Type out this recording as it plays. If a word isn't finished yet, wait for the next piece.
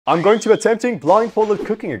I'm going to be attempting blindfolded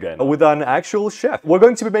cooking again with an actual chef. We're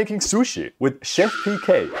going to be making sushi with Chef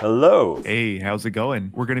PK. Hello. Hey, how's it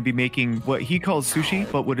going? We're going to be making what he calls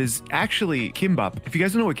sushi, but what is actually kimbap. If you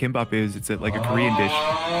guys don't know what kimbap is, it's like a Korean dish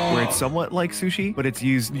where it's somewhat like sushi, but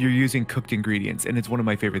you're using cooked ingredients, and it's one of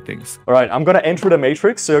my favorite things. All right, I'm going to enter the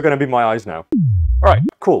matrix, so you're going to be my eyes now. All right,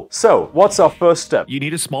 cool. So, what's our first step? You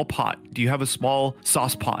need a small pot. Do you have a small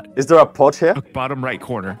sauce pot? Is there a pot here? Bottom right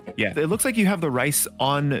corner. Yeah. It looks like you have the rice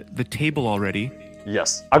on the table already.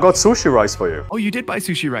 Yes. I got sushi rice for you. Oh, you did buy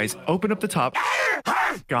sushi rice. Open up the top.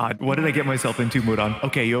 God, what did I get myself into, Mudan?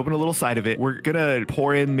 Okay, you open a little side of it. We're gonna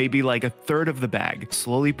pour in maybe like a third of the bag.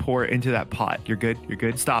 Slowly pour it into that pot. You're good? You're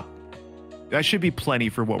good? Stop. That should be plenty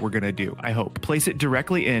for what we're gonna do, I hope. Place it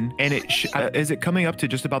directly in, and is it coming up to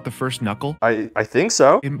just about the first knuckle? I think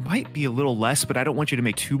so. It might be a little less, but I don't want you to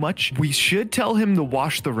make too much. We should tell him to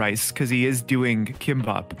wash the rice because he is doing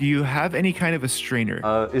kimbap. Do you have any kind of a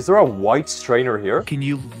strainer? Is there a white strainer here? Can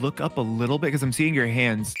you look up a little bit? Because I'm seeing your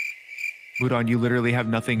hands. Mudan, you literally have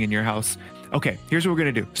nothing in your house. Okay, here's what we're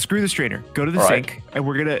gonna do. Screw the strainer. Go to the sink, and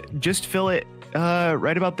we're gonna just fill it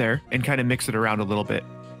right about there and kind of mix it around a little bit.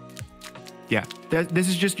 Yeah, this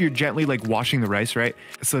is just you're gently like washing the rice, right?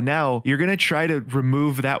 So now you're gonna try to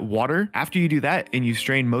remove that water. After you do that and you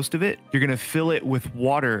strain most of it, you're gonna fill it with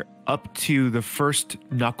water up to the first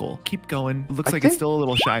knuckle. Keep going. It looks like it's still a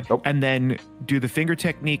little shy. Nope. And then do the finger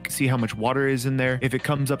technique, see how much water is in there. If it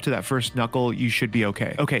comes up to that first knuckle, you should be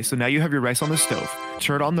okay. Okay, so now you have your rice on the stove.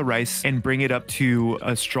 Turn on the rice and bring it up to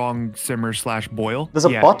a strong simmer / boil. There's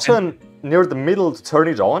a button near the middle to turn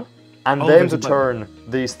it on. And then to turn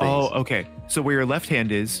these things. Oh, okay. So where your left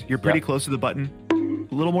hand is, you're pretty close to the button.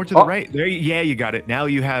 A little more to the right. There, yeah, you got it. Now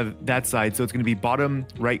you have that side. So it's going to be bottom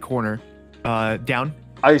right corner. Down.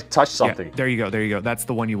 I touched something. Yeah, there you go. There you go. That's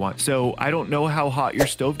the one you want. So I don't know how hot your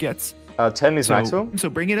stove gets. 10 is maximum. So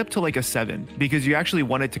bring it up to like a 7 because you actually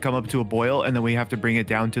want it to come up to a boil and then we have to bring it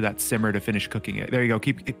down to that simmer to finish cooking it. There you go.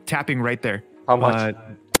 Keep tapping right there. How much?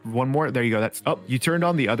 One more. There you go. That's up. You turned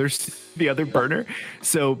on the other burner.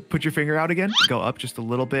 So put your finger out again. Go up just a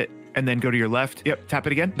little bit and then go to your left. Yep. Tap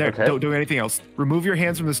it again. There. Okay. Don't do anything else. Remove your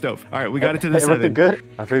hands from the stove. All right. We got it to the 7. Everything good?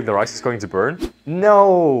 I think the rice is going to burn.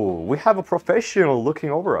 No, we have a professional looking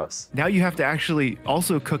over us. Now you have to actually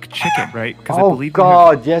also cook chicken, right? Oh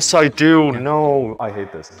God, yes I do. Yeah. No, I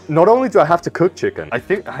hate this. Not only do I have to cook chicken, I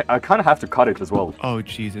think I kind of have to cut it as well. Oh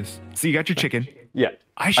Jesus. So you got your chicken. Yeah.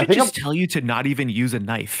 I should just tell you to not even use a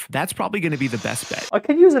knife. That's probably going to be the best bet. I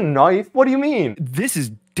can use a knife? What do you mean? This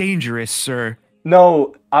is dangerous, sir.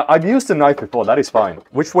 No, I've used a knife before. That is fine.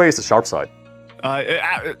 Which way is the sharp side?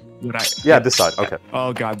 Yeah, this side. Okay.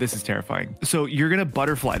 Oh God, this is terrifying. So you're going to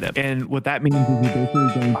butterfly them. And what that means is you're basically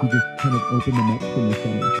going to just kind of open them up from the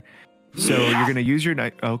center. So you're going to use your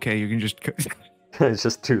knife. Okay, you can just...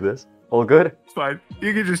 just do this. All good? It's fine.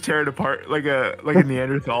 You can just tear it apart like a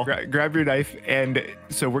Neanderthal. Grab your knife, and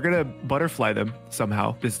so we're gonna butterfly them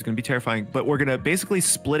somehow. This is gonna be terrifying, but we're gonna basically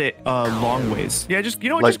split it long ways. Yeah, just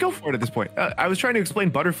just go for it at this point. I was trying to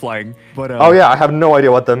explain butterflying, but oh yeah, I have no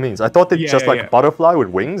idea what that means. I thought they just like butterfly with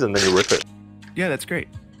wings, and then you rip it. Yeah, that's great.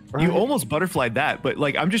 Right. You almost butterflied that, but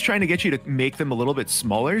like I'm just trying to get you to make them a little bit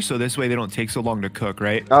smaller so this way they don't take so long to cook,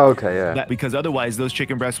 right? Oh, okay, yeah. Because otherwise those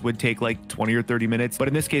chicken breasts would take like 20 or 30 minutes. But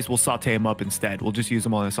in this case, we'll saute them up instead. We'll just use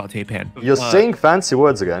them on a saute pan. You're saying fancy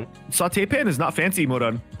words again. Saute pan is not fancy,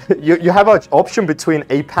 Mudan. you have an option between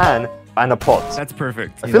a pan and a pot. That's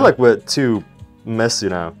perfect. I feel like we're too messy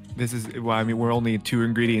now. This is, well, I mean, we're only 2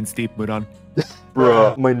 ingredients deep, Mudan.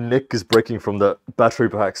 Bruh, my neck is breaking from the battery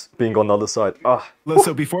packs being on the other side.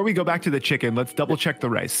 So before we go back to the chicken, let's double check the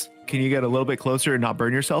rice. Can you get a little bit closer and not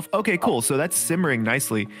burn yourself? Okay, cool. So that's simmering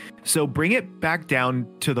nicely. So bring it back down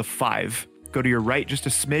to the 5. Go to your right just a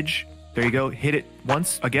smidge. There you go. Hit it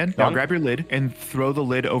once again. Now grab your lid and throw the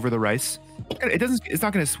lid over the rice. It's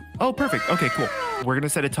not gonna, oh, perfect. Okay, cool. We're gonna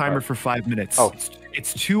set a timer for 5 minutes. Oh,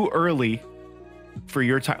 it's too early for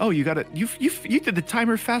your time. Oh, you got it. You did the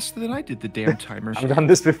timer faster than I did the damn timer. I've done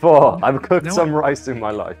this before. I've cooked some rice in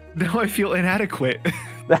my life. Now I feel inadequate.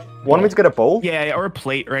 Want me to get a bowl? Yeah, or a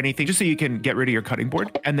plate or anything, just so you can get rid of your cutting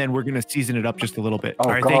board. And then we're gonna season it up just a little bit. Oh,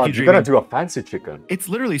 all right, God, thank you, you're gonna do a fancy chicken. It's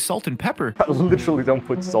literally salt and pepper. I literally don't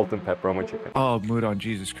put salt and pepper on my chicken. Oh, Mudan,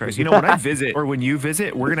 Jesus Christ. You know, when I visit, or when you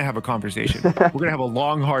visit, we're gonna have a conversation. We're gonna have a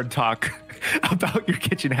long, hard talk about your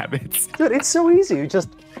kitchen habits. Dude, it's so easy. You just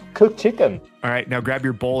cook chicken. All right, now grab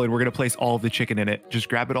your bowl and we're gonna place all of the chicken in it. Just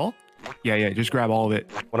grab it all. Yeah, just grab all of it.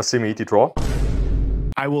 Wanna see me eat it raw?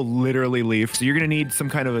 I will literally leave. So you're gonna need some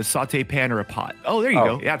kind of a saute pan or a pot. Oh, there you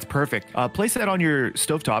go. Yeah, it's perfect. Place that on your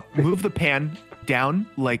stovetop. Move the pan down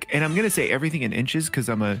like, and I'm gonna say everything in inches because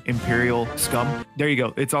I'm a imperial scum. There you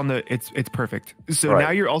go. It's on the, it's perfect. So now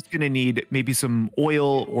you're also gonna need maybe some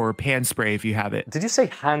oil or pan spray if you have it. Did you say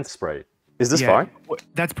hand spray? Is this fine?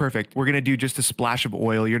 That's perfect. We're gonna do just a splash of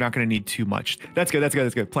oil. You're not gonna need too much. That's good. That's good.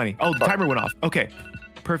 That's good. Plenty. Oh, the timer went off. Okay,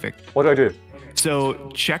 perfect. What do I do? So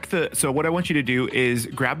check the. So what I want you to do is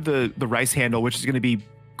grab the rice handle, which is gonna be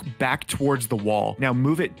back towards the wall. Now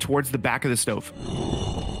move it towards the back of the stove.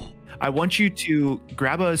 I want you to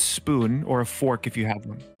grab a spoon or a fork if you have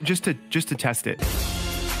one, just to test it.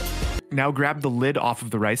 Now grab the lid off of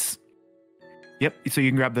the rice. Yep, so you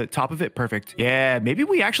can grab the top of it. Perfect. Yeah, maybe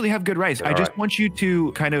we actually have good rice. I just want you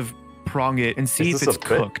to kind of prong it and see if it's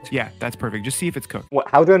cooked. Yeah, that's perfect. Just see if it's cooked. What,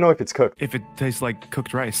 how do I know if it's cooked? If it tastes like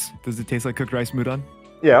cooked rice. Does it taste like cooked rice, Mudan?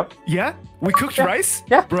 Yeah. Yeah? We cooked rice?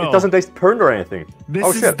 Yeah, bro. It doesn't taste burnt or anything.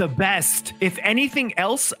 This is the best. If anything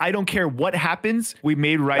else, I don't care what happens, we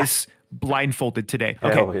made rice blindfolded today.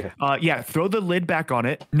 Okay. Yeah, throw the lid back on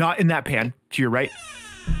it. Not in that pan. To your right.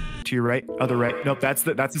 To your right, other right. Nope, that's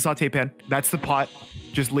the saute pan. That's the pot.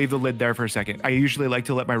 Just leave the lid there for a second. I usually like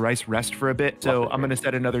to let my rice rest for a bit, so I'm gonna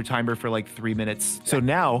set another timer for like 3 minutes. So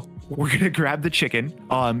now we're gonna grab the chicken.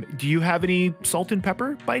 Do you have any salt and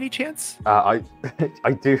pepper by any chance? I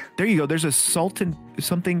do. There you go. There's a salt and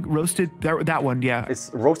something roasted. That one, yeah.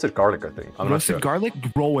 It's roasted garlic, I think. I'm roasted garlic.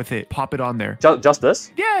 Roll with it. Pop it on there. Just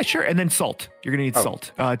this? Yeah, sure. And then salt. You're gonna need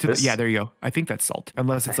salt. Yeah, there you go. I think that's salt.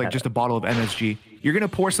 Unless it's like just a bottle of MSG. You're gonna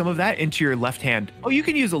pour some of that into your left hand. Oh, you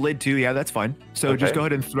can use a lid too. Yeah, that's fine. So just go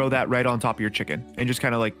ahead and throw that right on top of your chicken and just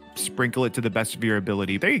kind of like sprinkle it to the best of your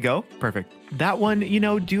ability. There you go. Perfect. That one, you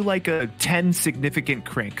know, do like a 10 significant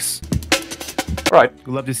cranks. Right.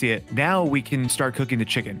 We'd love to see it. Now we can start cooking the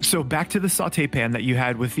chicken. So back to the saute pan that you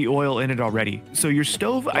had with the oil in it already. So your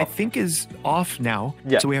stove, I think, is off now.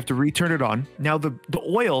 Yeah. So we have to return it on. Now the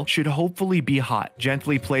oil should hopefully be hot.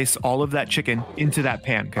 Gently place all of that chicken into that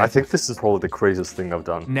pan. Okay? I think this is probably the craziest thing I've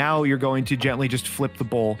done. Now you're going to gently just flip the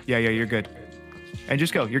bowl. Yeah, you're good. And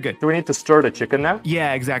just go, you're good. Do we need to stir the chicken now?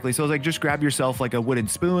 Yeah, exactly. So it's like, just grab yourself like a wooden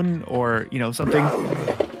spoon or, you know, something.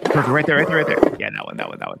 Perfect, right there. Yeah,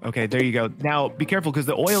 that one. Okay, there you go. Now, be careful because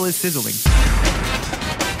the oil is sizzling.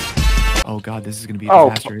 Oh God, this is gonna be a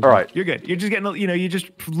disaster. All right. You're good. You're just getting, you know, you just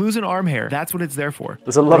lose an arm hair. That's what it's there for.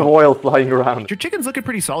 There's a lot of oil flying around. Your chicken's looking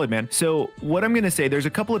pretty solid, man. So what I'm gonna say, there's a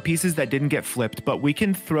couple of pieces that didn't get flipped, but we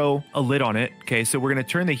can throw a lid on it. Okay, so we're gonna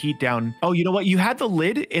turn the heat down. Oh, you know what? You had the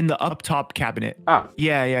lid in the up top cabinet. Ah.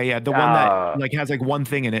 Yeah. The one that like has like one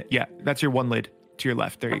thing in it. Yeah, that's your one lid to your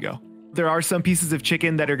left. There you go. There are some pieces of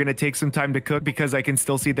chicken that are going to take some time to cook because I can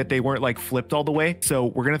still see that they weren't like flipped all the way. So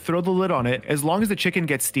we're going to throw the lid on it. As long as the chicken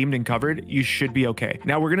gets steamed and covered, you should be okay.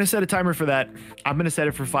 Now we're going to set a timer for that. I'm going to set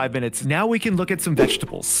it for 5 minutes. Now we can look at some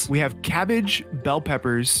vegetables. We have cabbage, bell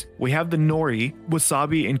peppers. We have the nori,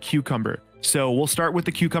 wasabi, and cucumber. So we'll start with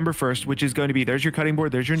the cucumber first, which is going to be, there's your cutting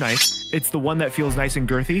board, there's your knife. It's the one that feels nice and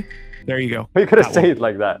girthy. There you go. You could have said it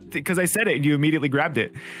like that. Because I said it and you immediately grabbed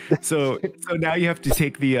it. So now you have to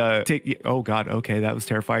take the, oh God, okay, that was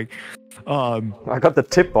terrifying. I got the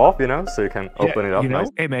tip off, you know, so you can open it up. You know,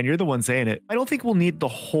 hey man, you're the one saying it. I don't think we'll need the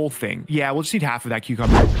whole thing. Yeah, we'll just need half of that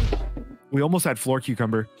cucumber. We almost had floor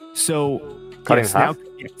cucumber. So cutting half?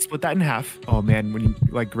 Now, split that in half. Oh man, when you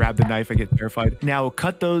like grab the knife, I get terrified. Now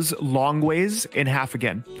cut those long ways in half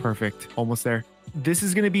again. Perfect, almost there. This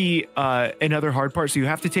is going to be another hard part. So you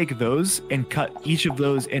have to take those and cut each of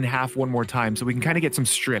those in half one more time so we can kind of get some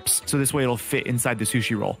strips. So this way it'll fit inside the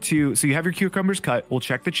sushi roll. So you have your cucumbers cut. We'll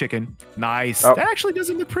check the chicken. Nice. That actually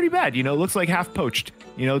doesn't look pretty bad. You know, it looks like half poached.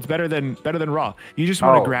 You know, it's better than raw. You just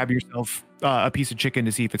want to grab yourself a piece of chicken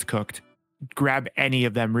to see if it's cooked. Grab any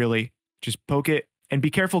of them, really. Just poke it. And be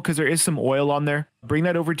careful because there is some oil on there. Bring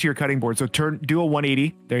that over to your cutting board. So do a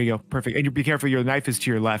 180. There you go. Perfect. And be careful, your knife is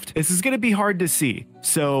to your left. This is going to be hard to see.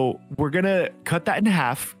 So we're going to cut that in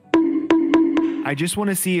half. I just want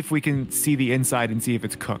to see if we can see the inside and see if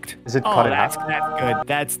it's cooked. Is it cut in half?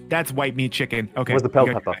 That's good. That's white meat chicken. Okay. Where's the bell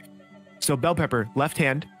pepper? So bell pepper, left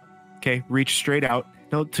hand. Okay. Reach straight out.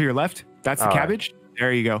 No, to your left. That's the cabbage.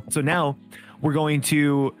 There you go. So now we're going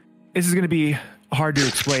to, this is going to be hard to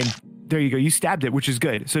explain. There you go. You stabbed it, which is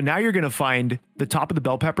good. So now you're going to find the top of the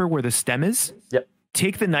bell pepper where the stem is. Yep.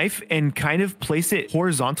 Take the knife and kind of place it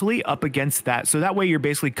horizontally up against that. So that way you're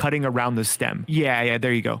basically cutting around the stem. Yeah,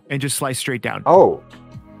 there you go. And just slice straight down. Oh,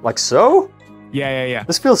 like so? Yeah.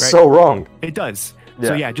 This feels so wrong. It does. Yeah.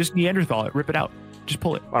 So yeah, just Neanderthal it. Rip it out. Just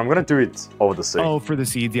pull it. I'm going to do it over the seed. Oh, for the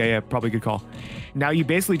seeds. Yeah. Probably good call. Now you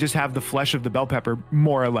basically just have the flesh of the bell pepper,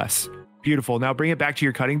 more or less. Beautiful. Now bring it back to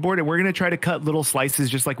your cutting board, and we're going to try to cut little slices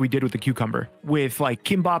just like we did with the cucumber. With like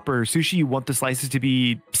kimbap or sushi, you want the slices to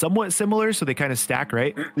be somewhat similar so they kind of stack,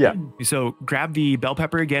 right? Yeah. So grab the bell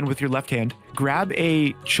pepper again with your left hand. Grab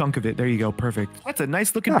a chunk of it. There you go. Perfect. That's a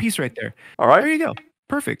nice looking piece right there. All right. There you go.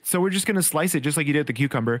 Perfect. So we're just going to slice it just like you did with the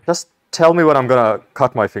cucumber. Just tell me when I'm going to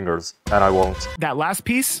cut my fingers, and I won't. That last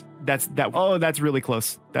piece, that's really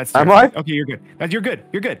close. That's Am I? Okay, you're good. You're good.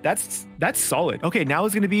 You're good. That's solid. Okay, now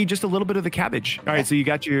it's going to be just a little bit of the cabbage. All right, so you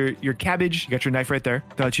got your cabbage. You got your knife right there.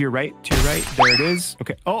 To your right. There it is.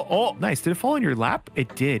 Okay. Oh, nice. Did it fall in your lap?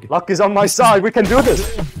 It did. Luck is on my side. We can do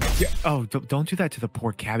this. Yeah. Oh, don't do that to the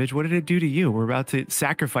poor cabbage. What did it do to you? We're about to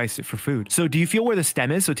sacrifice it for food. So do you feel where the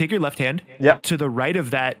stem is? So take your left hand. Yeah. To the right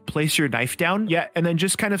of that, place your knife down. Yeah, and then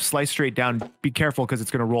just kind of slice straight down. Be careful because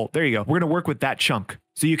it's going to roll. There you go. We're going to work with that chunk.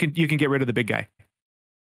 So you can get rid of the big guy.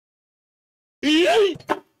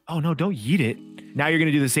 Oh no, don't yeet it. Now you're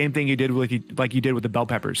gonna do the same thing you did like you did with the bell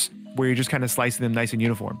peppers, where you're just kind of slicing them nice and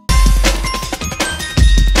uniform.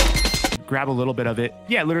 Grab a little bit of it.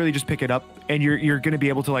 Yeah, literally just pick it up, and you're gonna be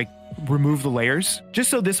able to like remove the layers,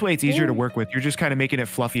 just so this way it's easier to work with. You're just kind of making it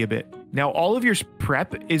fluffy a bit. Now all of your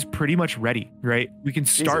prep is pretty much ready, right? We can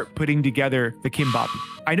start putting together the kimbap.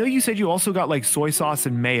 I know you said you also got like soy sauce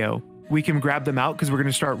and mayo. We can grab them out because we're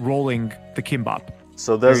gonna start rolling the kimbap.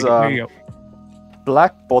 So there's there you go.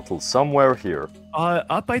 Black bottle somewhere here.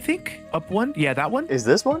 Up, I think. Up one. Yeah, that one. Is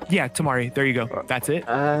this one? Yeah, Tamari. There you go. That's it.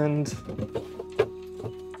 And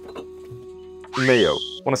mayo.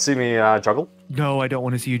 Want to see me juggle? No, I don't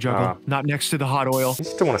want to see you juggle. Not next to the hot oil. I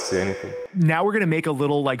just don't want to see anything. Now we're gonna make a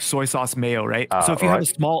little like soy sauce mayo, right? So if you have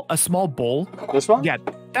a small bowl. This one? Yeah,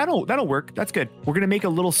 that'll work. That's good. We're gonna make a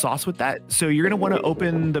little sauce with that. So you're gonna want to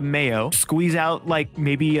open the mayo, squeeze out like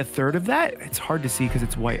maybe a third of that. It's hard to see because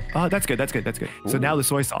it's white. Oh, that's good. That's good. That's good. So now the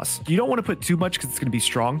soy sauce. You don't want to put too much because it's gonna be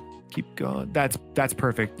strong. Keep going. That's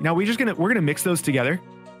perfect. Now we're gonna mix those together.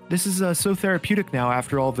 This is so therapeutic now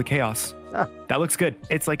after all of the chaos. That looks good.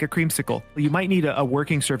 It's like a creamsicle. You might need a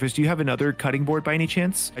working surface. Do you have another cutting board by any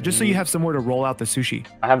chance? Just so you have somewhere to roll out the sushi.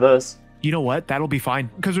 I have this. You know what? That'll be fine.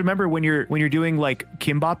 Because remember, when you're doing like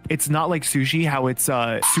kimbap, it's not like sushi, how it's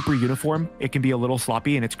super uniform. It can be a little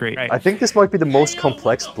sloppy and it's great. Right. I think this might be the most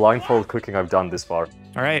complex blindfold cooking I've done this far.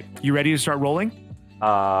 All right. You ready to start rolling?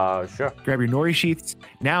 Sure. Grab your nori sheets.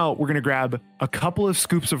 Now we're gonna grab a couple of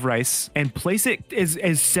scoops of rice and place it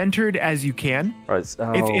as centered as you can. All right.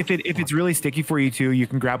 So if it's really sticky for you too, you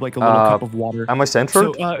can grab like a little cup of water. Am I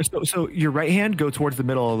centered? So your right hand, go towards the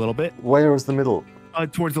middle a little bit. Where is the middle?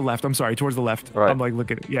 Towards the left. I'm sorry, towards the left. Right. I'm like, look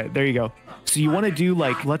at it. Yeah, there you go. So you want to do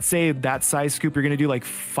like, let's say that size scoop, you're gonna do like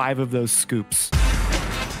 5 of those scoops.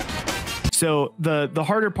 So the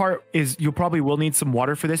harder part is you probably will need some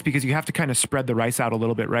water for this because you have to kind of spread the rice out a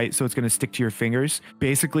little bit, right? So it's going to stick to your fingers.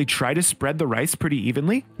 Basically, try to spread the rice pretty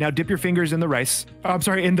evenly. Now dip your fingers in the rice. Oh, I'm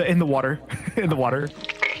sorry, in the water. In the water.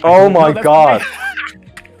 Oh my god.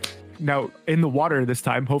 Now in the water this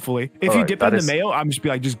time, hopefully. If you dip it in the mayo, I'm just be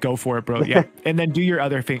like, just go for it, bro. Yeah. And then do your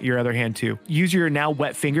other hand too. Use your now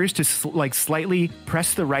wet fingers to slightly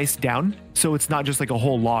press the rice down so it's not just like a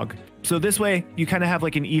whole log. So this way you kind of have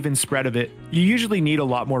like an even spread of it. You usually need a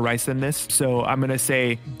lot more rice than this. So I'm going to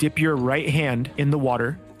say dip your right hand in the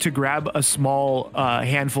water to grab a small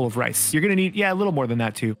handful of rice. You're going to need, a little more than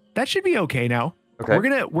that too. That should be okay now. Okay.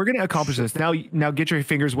 We're gonna accomplish this. Now get your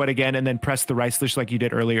fingers wet again and then press the rice just like you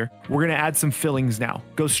did earlier. We're gonna add some fillings now.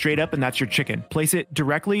 Go straight up and that's your chicken. Place it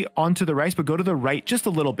directly onto the rice, but go to the right just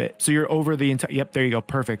a little bit. So you're over the entire, yep, there you go,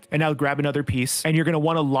 perfect. And now grab another piece and you're gonna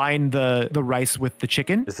wanna line the rice with the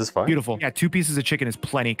chicken. Is this fine? Beautiful. Yeah, 2 pieces of chicken is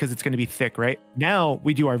plenty because it's gonna be thick, right? Now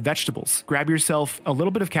we do our vegetables. Grab yourself a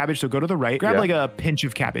little bit of cabbage, so go to the right. Grab like a pinch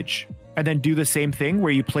of cabbage. And then do the same thing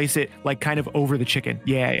where you place it like kind of over the chicken.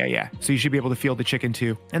 Yeah. So you should be able to feel the chicken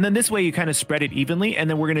too. And then this way you kind of spread it evenly. And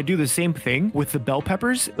then we're going to do the same thing with the bell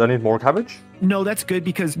peppers. Do I need more cabbage? No, that's good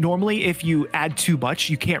because normally if you add too much,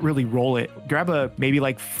 you can't really roll it. Grab maybe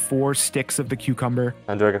like 4 sticks of the cucumber.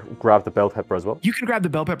 And do I grab the bell pepper as well? You can grab the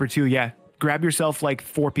bell pepper too, yeah. Grab yourself like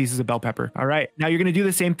 4 pieces of bell pepper. All right. Now you're going to do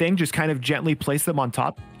the same thing. Just kind of gently place them on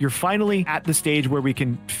top. You're finally at the stage where we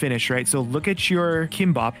can finish, right? So look at your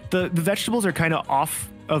kimbap. The vegetables are kind of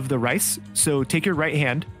off of the rice. So take your right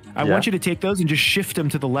hand. I want you to take those and just shift them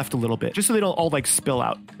to the left a little bit, just so they don't all like spill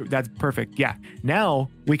out. That's perfect. Yeah. Now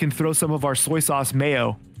we can throw some of our soy sauce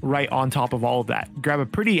mayo right on top of all of that. Grab a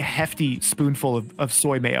pretty hefty spoonful of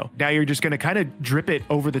soy mayo. Now you're just going to kind of drip it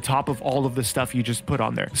over the top of all of the stuff you just put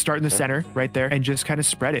on there. Start in the center right there and just kind of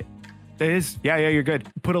spread it. It is. Yeah, you're good.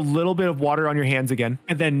 Put a little bit of water on your hands again.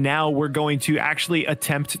 And then now we're going to actually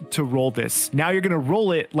attempt to roll this. Now you're going to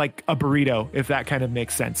roll it like a burrito, if that kind of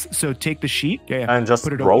makes sense. So take the sheet. And just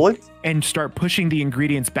put it roll over, it? and start pushing the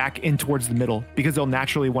ingredients back in towards the middle because they'll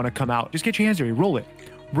naturally want to come out. Just get your hands dirty. Roll it.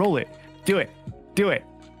 Roll it. Do it. Do it.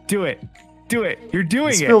 Do it. Do it. You're doing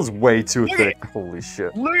it. This feels way too thick. Holy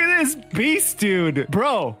shit. Look at this beast, dude.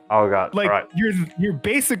 Bro. Oh god. Like, all right. you're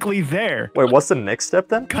basically there. Wait, what's the next step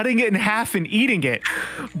then? Cutting it in half and eating it.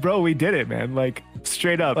 Bro, we did it, man. Like,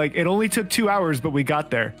 straight up. Like, it only took 2 hours, but we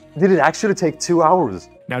got there. Did it actually take 2 hours?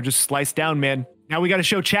 Now just slice down, man. Now we got to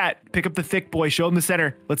show chat. Pick up the thick boy. Show him the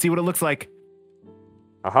center. Let's see what it looks like.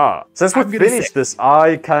 Aha. Since we finished this,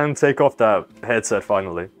 I can take off that headset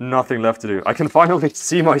finally. Nothing left to do. I can finally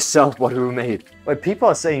see myself what we made. Wait, people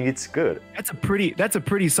are saying it's good. That's a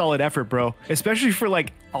pretty solid effort, bro. Especially for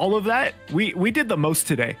like all of that. We did the most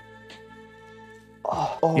today.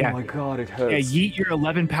 Oh yeah. My god, it hurts. Yeah, yeet your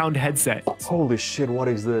 11-pound headset. Holy shit, what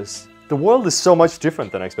is this? The world is so much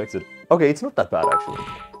different than I expected. Okay, it's not that bad actually.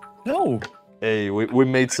 No. Hey, we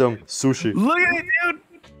made some sushi. Look at it, dude.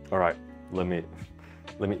 All right, let me eat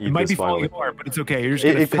it might this be finally. falling apart, but it's okay. You're just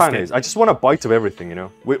gonna fist kind of is. I just want a bite of everything, you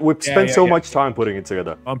know? We've spent so much time putting it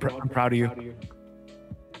together. I'm proud of you.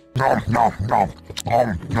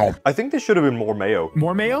 I think there should have been more mayo.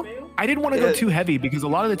 More mayo? I didn't want to go too heavy because a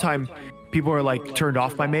lot of the time people are like turned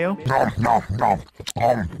off by mayo.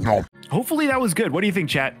 Hopefully that was good. What do you think,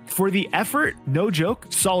 chat? For the effort, no joke,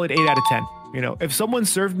 solid 8 out of 10. You know, if someone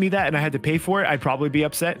served me that and I had to pay for it, I'd probably be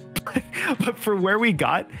upset. But for where we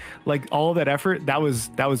got, like all of that effort, that was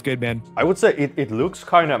good, man. I would say it looks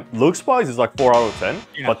kind of, looks-wise, it's like 4 out of 10.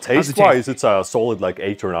 Yeah, but taste-wise, it's a solid like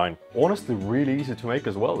 8 or 9. Honestly, really easy to make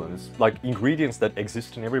as well. And it's like ingredients that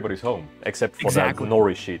exist in everybody's home, except for that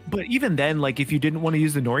nori sheet. But even then, like if you didn't want to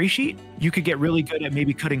use the nori sheet, you could get really good at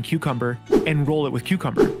maybe cutting cucumber and roll it with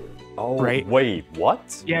cucumber. Oh, right? Wait,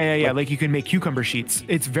 what? Yeah. Like you can make cucumber sheets.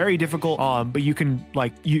 It's very difficult, but you can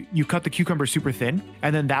like you cut the cucumber super thin,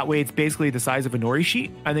 and then that way it's basically the size of a nori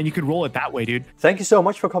sheet, and then you could roll it that way, dude. Thank you so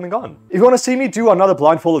much for coming on. If you want to see me do another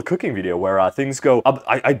blindfolded cooking video where things go,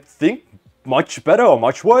 I think much better or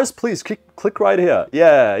much worse, please click right here.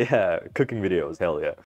 Yeah, cooking videos, hell yeah.